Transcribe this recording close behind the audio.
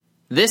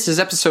This is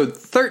episode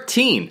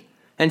 13,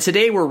 and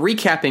today we're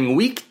recapping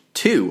week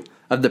 2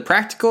 of the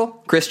Practical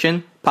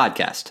Christian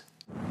Podcast.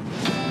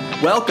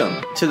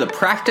 Welcome to the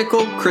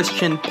Practical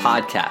Christian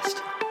Podcast.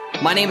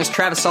 My name is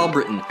Travis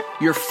Albritton,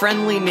 your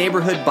friendly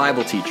neighborhood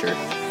Bible teacher,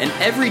 and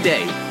every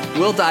day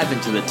we'll dive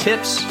into the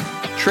tips,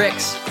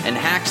 tricks, and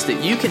hacks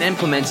that you can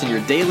implement in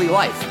your daily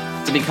life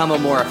to become a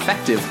more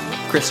effective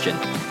Christian.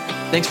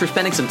 Thanks for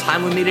spending some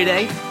time with me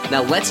today.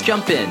 Now let's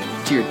jump in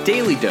to your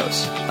daily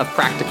dose of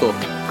practical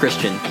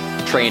Christian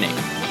training.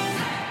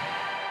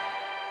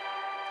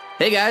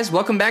 Hey guys,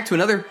 welcome back to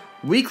another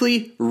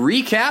weekly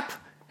recap.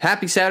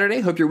 Happy Saturday.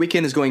 Hope your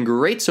weekend is going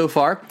great so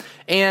far.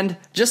 And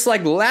just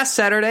like last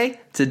Saturday,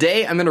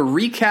 today I'm going to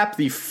recap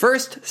the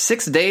first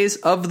 6 days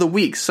of the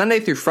week, Sunday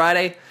through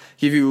Friday,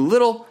 give you a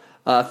little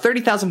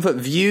 30,000 foot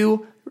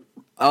view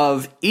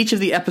of each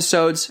of the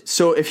episodes.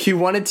 So if you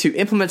wanted to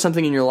implement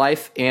something in your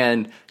life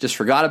and just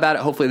forgot about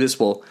it, hopefully this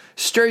will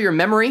stir your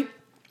memory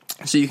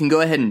so you can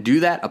go ahead and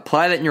do that,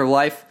 apply that in your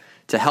life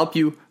to help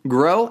you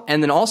grow.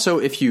 And then also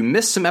if you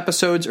missed some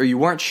episodes or you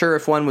weren't sure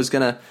if one was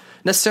going to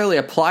necessarily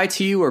apply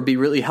to you or be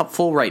really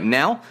helpful right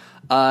now,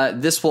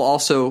 this will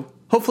also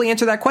hopefully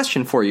answer that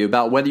question for you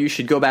about whether you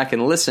should go back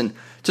and listen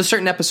to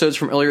certain episodes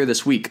from earlier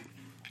this week.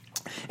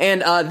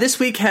 And this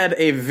week had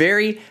a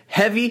very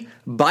heavy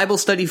Bible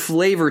study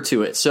flavor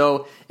to it.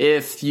 So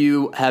if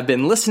you have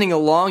been listening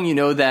along, you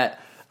know that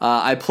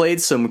I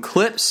played some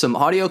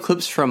audio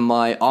clips from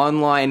my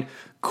online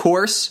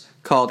course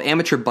called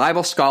Amateur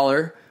Bible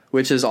Scholar,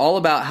 which is all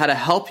about how to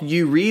help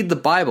you read the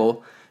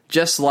Bible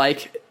just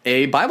like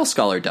a Bible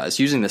scholar does,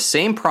 using the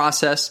same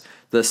process,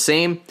 the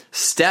same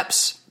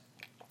steps,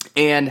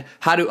 and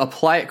how to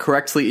apply it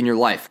correctly in your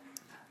life.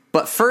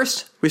 But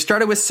first, we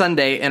started with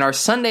Sunday, and our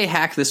Sunday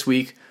hack this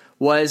week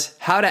was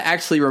how to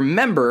actually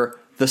remember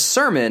the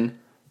sermon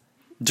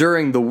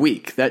during the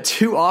week. That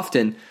too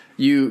often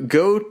you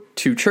go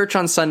to church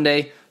on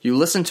Sunday, you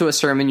listen to a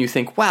sermon, you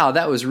think, wow,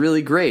 that was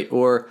really great,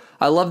 or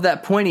I love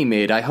that point he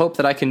made. I hope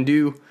that I can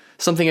do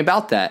something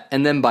about that.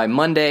 And then by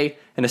Monday,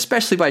 and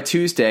especially by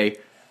Tuesday,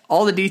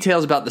 all the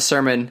details about the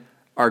sermon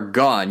are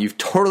gone. You've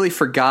totally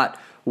forgot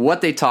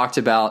what they talked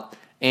about,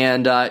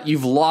 and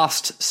you've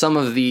lost some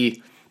of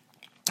the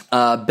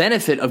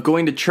benefit of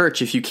going to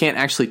church if you can't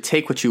actually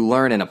take what you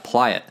learn and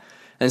apply it.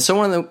 And so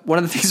one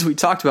of the things we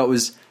talked about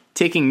was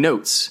taking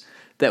notes.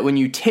 That when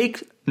you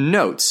take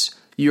notes,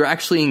 you're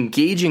actually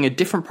engaging a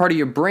different part of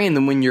your brain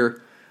than when you're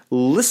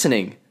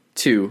listening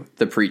to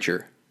the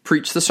preacher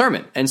preach the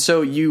sermon. And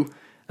so you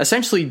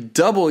essentially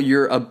double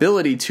your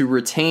ability to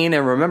retain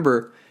and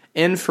remember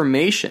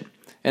information.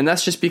 And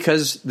that's just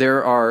because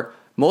there are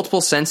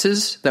multiple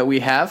senses that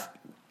we have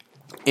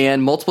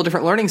and multiple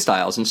different learning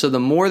styles. And so the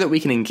more that we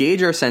can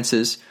engage our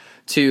senses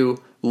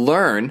to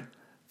learn,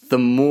 the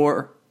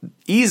more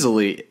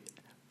easily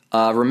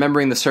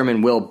remembering the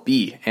sermon will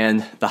be,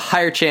 and the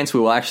higher chance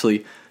we will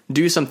actually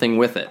do something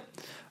with it.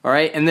 All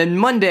right, and then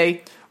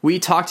Monday, we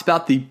talked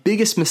about the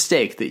biggest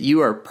mistake that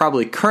you are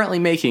probably currently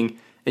making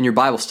in your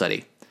Bible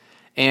study.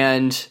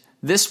 And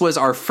this was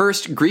our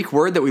first Greek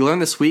word that we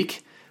learned this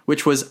week,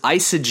 which was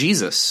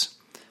eisegesis.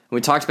 And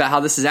we talked about how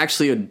this is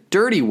actually a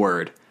dirty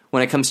word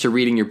when it comes to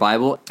reading your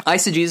Bible.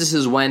 Eisegesis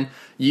is when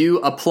you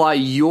apply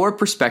your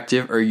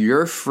perspective or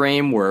your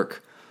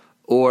framework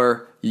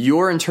or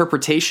your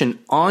interpretation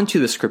onto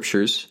the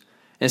scriptures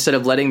instead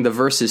of letting the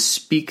verses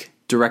speak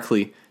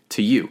directly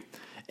to you.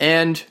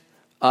 And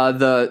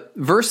the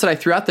verse that I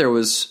threw out there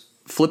was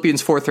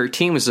Philippians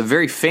 4:13, which is a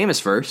very famous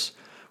verse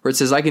where it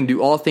says, I can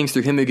do all things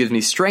through him who gives me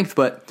strength.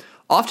 But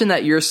often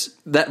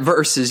that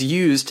verse is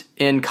used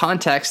in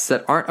contexts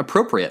that aren't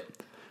appropriate,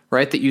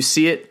 right? That you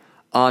see it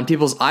on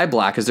people's eye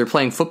black as they're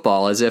playing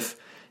football, as if,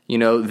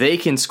 they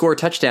can score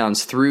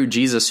touchdowns through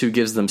Jesus who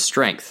gives them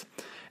strength.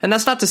 And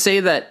that's not to say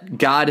that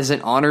God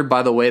isn't honored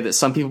by the way that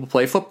some people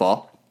play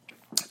football.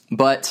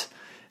 But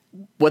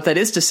what that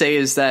is to say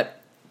is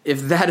that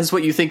if that is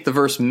what you think the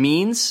verse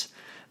means,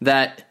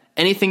 that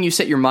anything you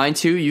set your mind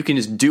to, you can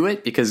just do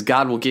it because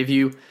God will give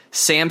you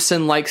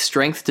Samson-like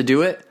strength to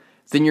do it,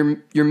 then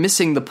you're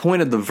missing the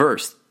point of the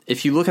verse.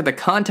 If you look at the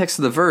context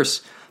of the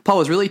verse, Paul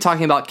was really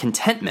talking about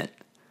contentment.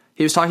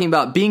 He was talking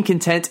about being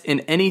content in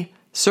any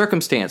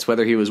circumstance,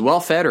 whether he was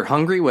well-fed or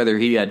hungry, whether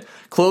he had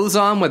clothes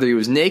on, whether he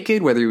was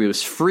naked, whether he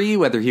was free,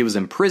 whether he was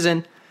in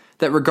prison,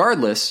 that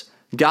regardless,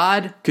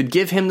 God could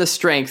give him the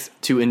strength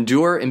to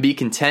endure and be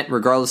content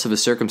regardless of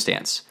his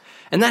circumstance.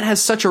 And that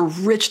has such a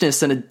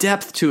richness and a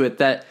depth to it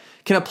that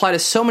can apply to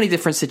so many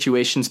different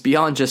situations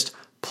beyond just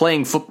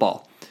playing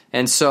football.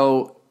 And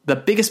so the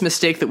biggest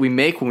mistake that we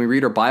make when we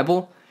read our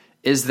Bible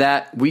is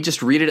that we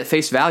just read it at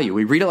face value.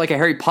 We read it like a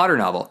Harry Potter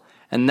novel,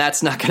 and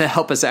that's not going to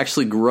help us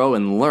actually grow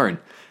and learn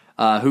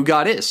who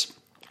God is.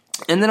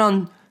 And then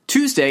on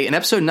Tuesday, in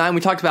episode 9,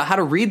 we talked about how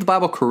to read the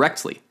Bible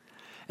correctly.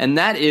 And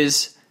that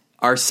is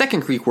our second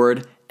Greek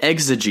word,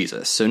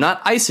 exegesis. So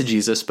not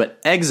eisegesis, but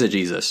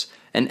exegesis.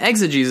 And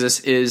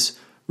exegesis is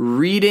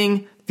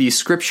reading the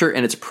scripture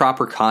in its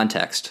proper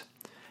context.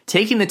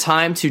 Taking the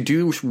time to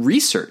do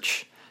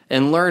research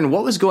and learn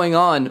what was going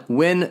on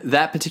when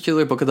that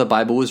particular book of the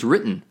Bible was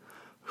written.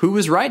 Who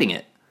was writing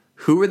it?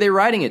 Who were they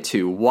writing it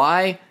to?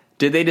 Why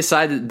did they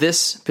decide that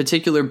this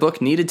particular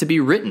book needed to be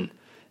written?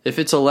 If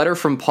it's a letter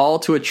from Paul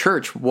to a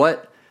church,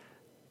 what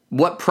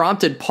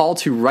prompted Paul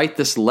to write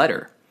this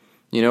letter?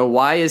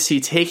 Why is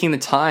he taking the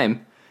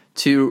time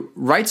to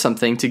write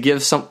something to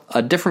give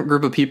a different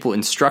group of people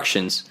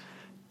instructions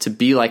to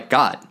be like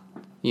God?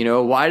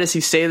 Why does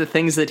he say the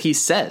things that he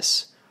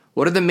says?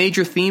 What are the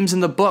major themes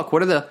in the book?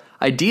 What are the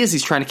ideas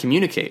he's trying to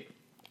communicate?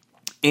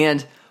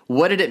 And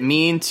what did it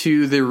mean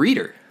to the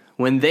reader?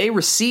 When they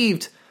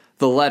received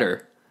the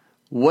letter,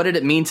 what did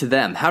it mean to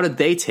them? How did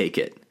they take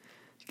it?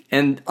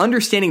 And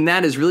understanding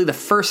that is really the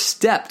first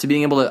step to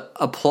being able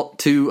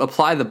to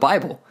apply the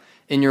Bible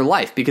in your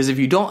life. Because if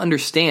you don't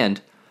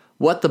understand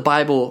what the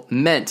Bible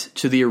meant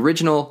to the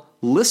original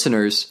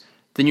listeners,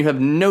 then you have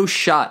no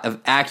shot of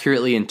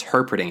accurately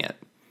interpreting it.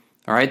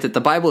 All right, that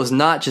the Bible is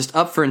not just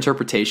up for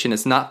interpretation.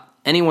 It's not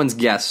anyone's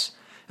guess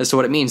as to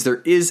what it means.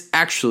 There is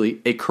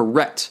actually a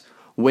correct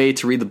way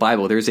to read the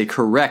Bible. There's a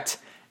correct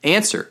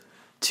answer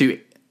to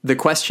the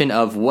question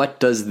of what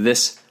does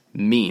this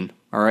mean?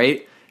 All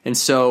right, and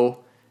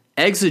so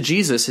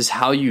exegesis is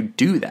how you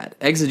do that.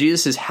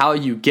 Exegesis is how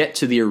you get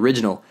to the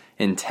original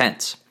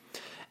intent.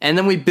 And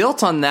then we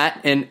built on that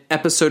in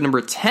episode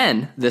number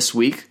 10 this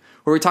week,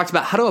 where we talked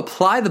about how to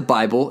apply the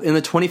Bible in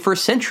the 21st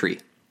century.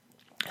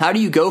 How do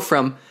you go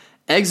from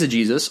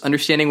exegesis,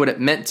 understanding what it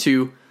meant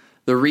to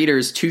the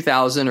readers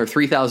 2,000 or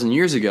 3,000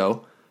 years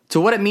ago, to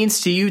what it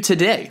means to you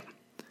today?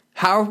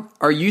 How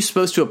are you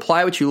supposed to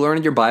apply what you learn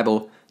in your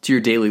Bible to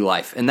your daily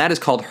life? And that is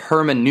called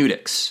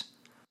hermeneutics.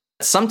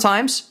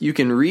 Sometimes you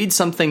can read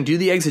something, do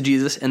the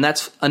exegesis, and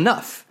that's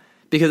enough,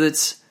 because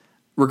it's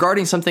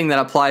regarding something that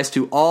applies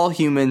to all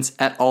humans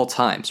at all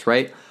times,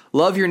 right?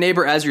 Love your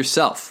neighbor as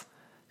yourself.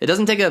 It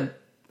doesn't take a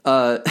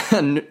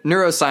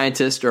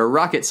neuroscientist or a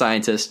rocket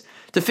scientist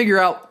to figure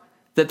out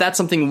that that's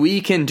something we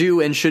can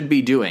do and should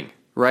be doing,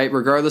 right?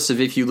 Regardless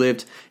of if you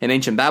lived in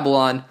ancient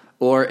Babylon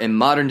or in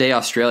modern day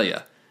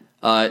Australia.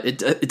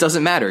 It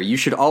doesn't matter. You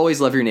should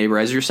always love your neighbor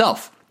as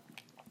yourself.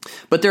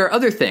 But there are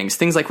other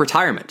things like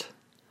retirement,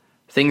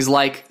 things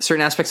like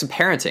certain aspects of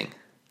parenting,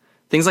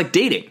 things like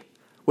dating,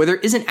 where there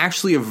isn't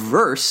actually a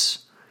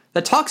verse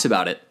that talks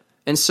about it.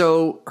 And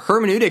so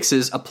hermeneutics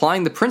is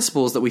applying the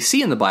principles that we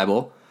see in the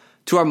Bible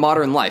to our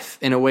modern life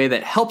in a way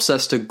that helps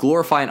us to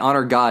glorify and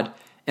honor God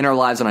in our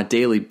lives on a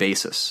daily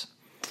basis.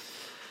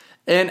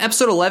 In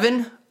episode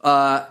 11,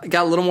 got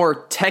a little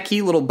more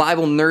techie, little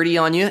Bible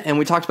nerdy on you, and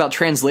we talked about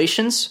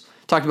translations,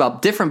 talked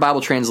about different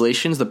Bible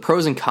translations, the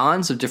pros and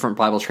cons of different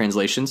Bible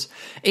translations,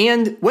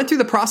 and went through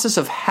the process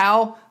of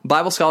how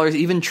Bible scholars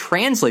even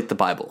translate the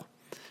Bible.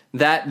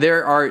 That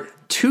there are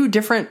two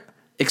different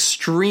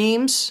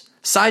extremes,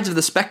 sides of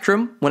the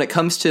spectrum when it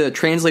comes to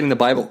translating the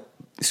Bible.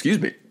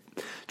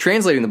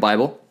 Translating the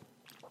Bible.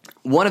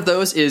 One of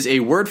those is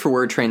a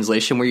word-for-word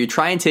translation where you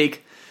try and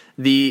take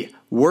the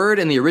word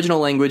in the original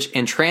language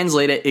and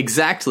translate it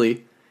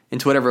exactly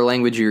into whatever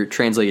language you're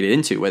translated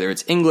into, whether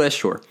it's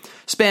English or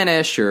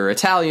Spanish or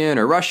Italian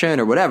or Russian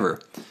or whatever.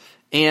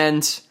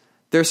 And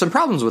there's some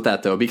problems with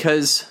that, though,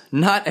 because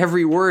not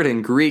every word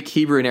in Greek,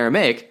 Hebrew, and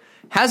Aramaic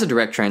has a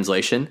direct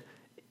translation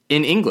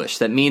in English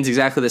that means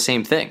exactly the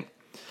same thing.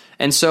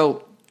 And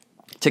so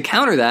to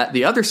counter that,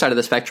 the other side of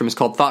the spectrum is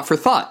called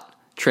thought-for-thought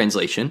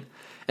translation.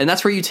 And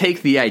that's where you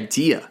take the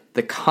idea,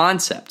 the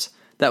concept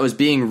that was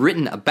being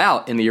written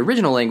about in the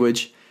original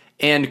language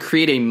and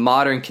create a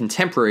modern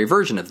contemporary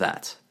version of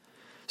that.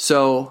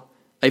 So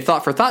a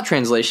thought-for-thought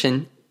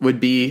translation would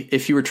be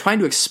if you were trying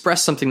to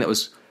express something that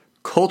was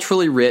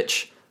culturally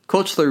rich,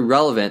 culturally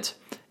relevant,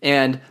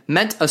 and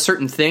meant a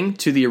certain thing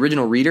to the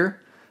original reader,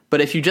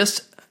 but if you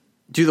just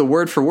do the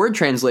word-for-word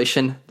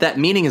translation, that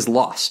meaning is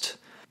lost.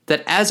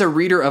 That as a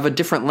reader of a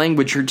different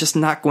language, you're just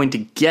not going to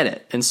get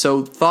it. And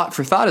so thought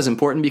for thought is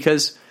important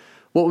because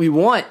what we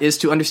want is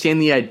to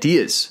understand the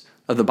ideas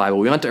of the Bible.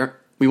 We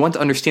want to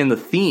understand the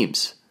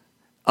themes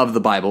of the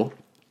Bible.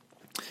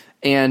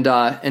 And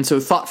so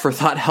thought for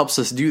thought helps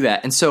us do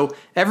that. And so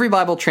every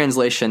Bible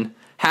translation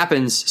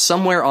happens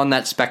somewhere on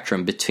that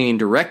spectrum between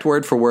direct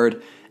word for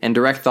word and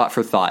direct thought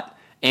for thought.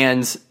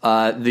 And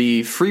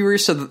the free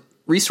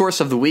resource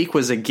of the week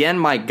was again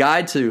my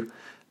guide to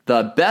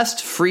the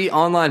best free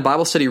online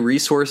Bible study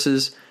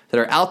resources that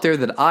are out there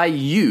that I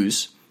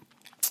use.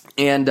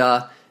 And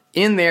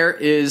in there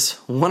is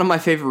one of my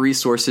favorite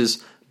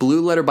resources,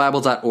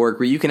 blueletterbible.org,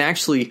 where you can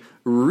actually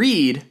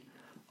read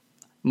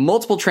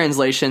multiple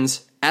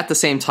translations at the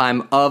same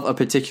time of a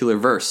particular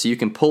verse. So you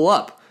can pull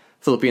up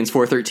Philippians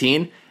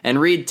 4:13 and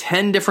read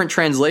 10 different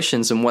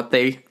translations and what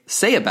they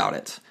say about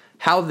it,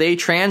 how they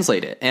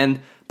translate it.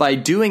 And by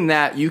doing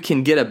that, you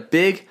can get a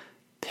big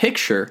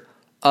picture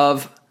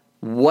of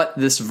what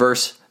this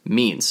verse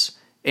means.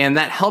 And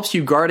that helps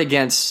you guard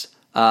against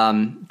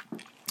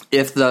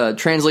if the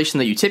translation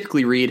that you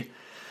typically read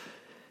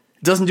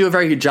doesn't do a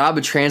very good job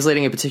of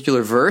translating a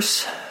particular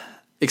verse.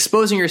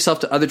 Exposing yourself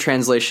to other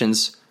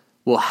translations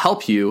will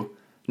help you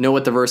know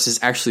what the verse is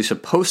actually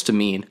supposed to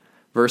mean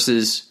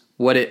versus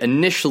what it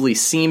initially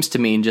seems to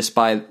mean just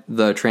by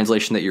the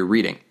translation that you're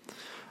reading.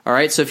 All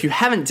right, so if you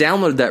haven't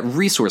downloaded that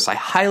resource, I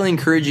highly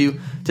encourage you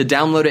to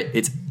download it.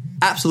 It's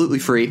absolutely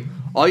free.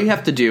 All you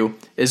have to do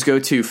is go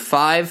to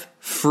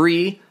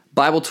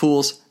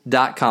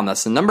 5freebibletools.com.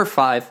 That's the number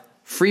 5,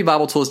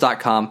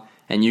 freebibletools.com,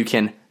 and you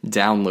can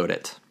download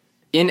it.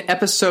 In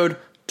episode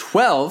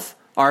 12,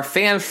 our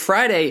Fan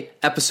Friday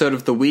episode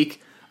of the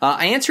week,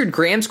 I answered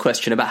Graham's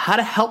question about how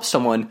to help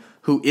someone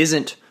who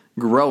isn't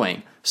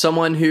growing,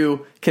 someone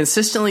who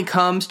consistently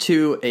comes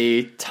to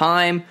a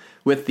time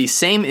with the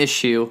same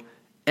issue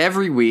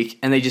every week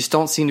and they just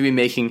don't seem to be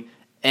making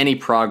any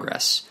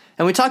progress.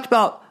 And we talked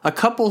about a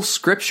couple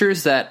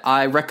scriptures that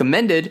I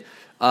recommended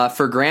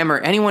for Graham or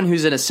anyone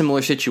who's in a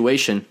similar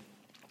situation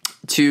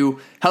to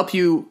help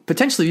you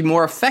potentially be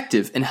more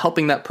effective in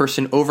helping that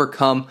person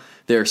overcome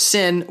their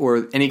sin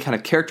or any kind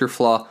of character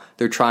flaw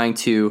they're trying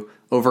to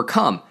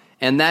overcome.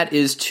 And that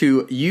is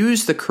to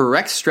use the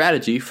correct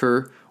strategy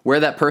for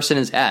where that person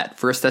is at.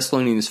 1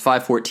 Thessalonians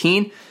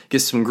 5:14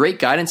 gives some great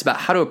guidance about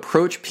how to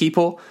approach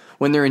people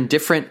when they're in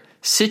different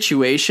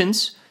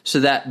situations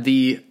so that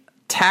the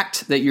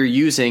tact that you're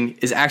using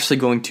is actually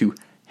going to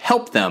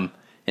help them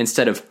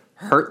instead of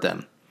hurt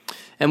them.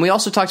 And we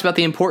also talked about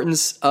the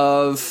importance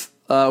of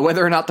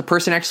whether or not the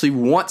person actually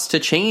wants to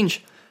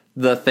change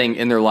the thing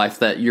in their life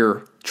that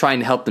you're trying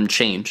to help them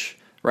change,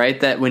 right?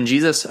 That when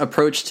Jesus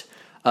approached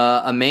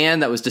a man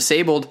that was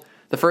disabled,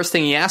 the first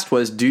thing he asked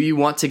was, do you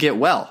want to get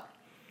well?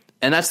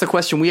 And that's the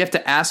question we have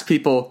to ask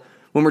people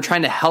when we're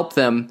trying to help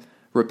them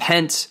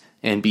repent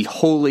and be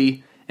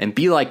holy and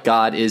be like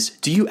God is,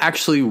 do you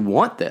actually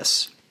want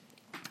this?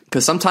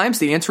 Because sometimes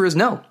the answer is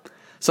no.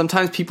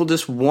 Sometimes people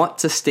just want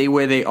to stay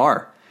where they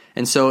are.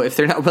 And so if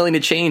they're not willing to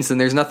change, then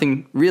there's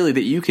nothing really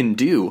that you can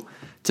do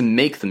to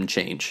make them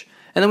change.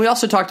 And then we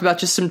also talked about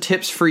just some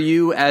tips for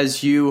you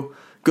as you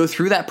go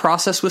through that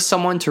process with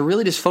someone to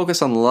really just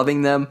focus on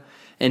loving them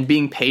and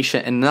being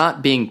patient and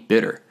not being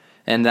bitter.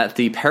 And that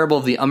the parable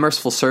of the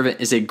unmerciful servant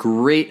is a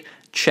great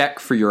check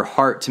for your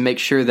heart to make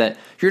sure that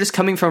you're just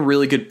coming from a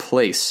really good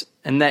place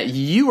and that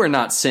you are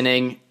not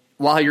sinning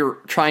while you're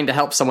trying to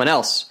help someone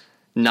else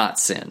not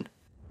sin.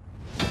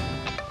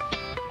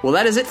 Well,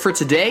 that is it for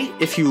today.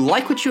 If you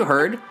like what you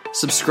heard,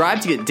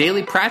 subscribe to get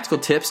daily practical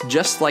tips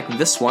just like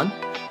this one.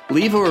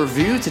 Leave a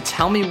review to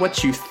tell me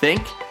what you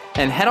think,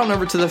 and head on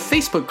over to the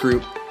Facebook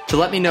group to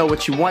let me know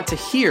what you want to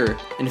hear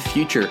in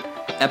future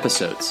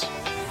episodes.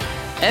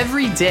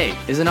 Every day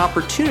is an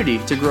opportunity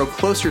to grow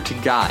closer to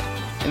God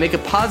and make a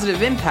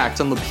positive impact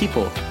on the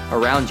people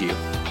around you.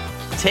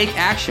 Take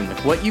action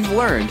with what you've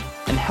learned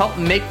and help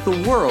make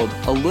the world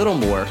a little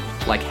more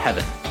like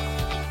heaven.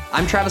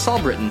 I'm Travis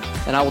Albritton,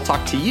 and I will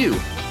talk to you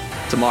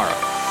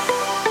tomorrow.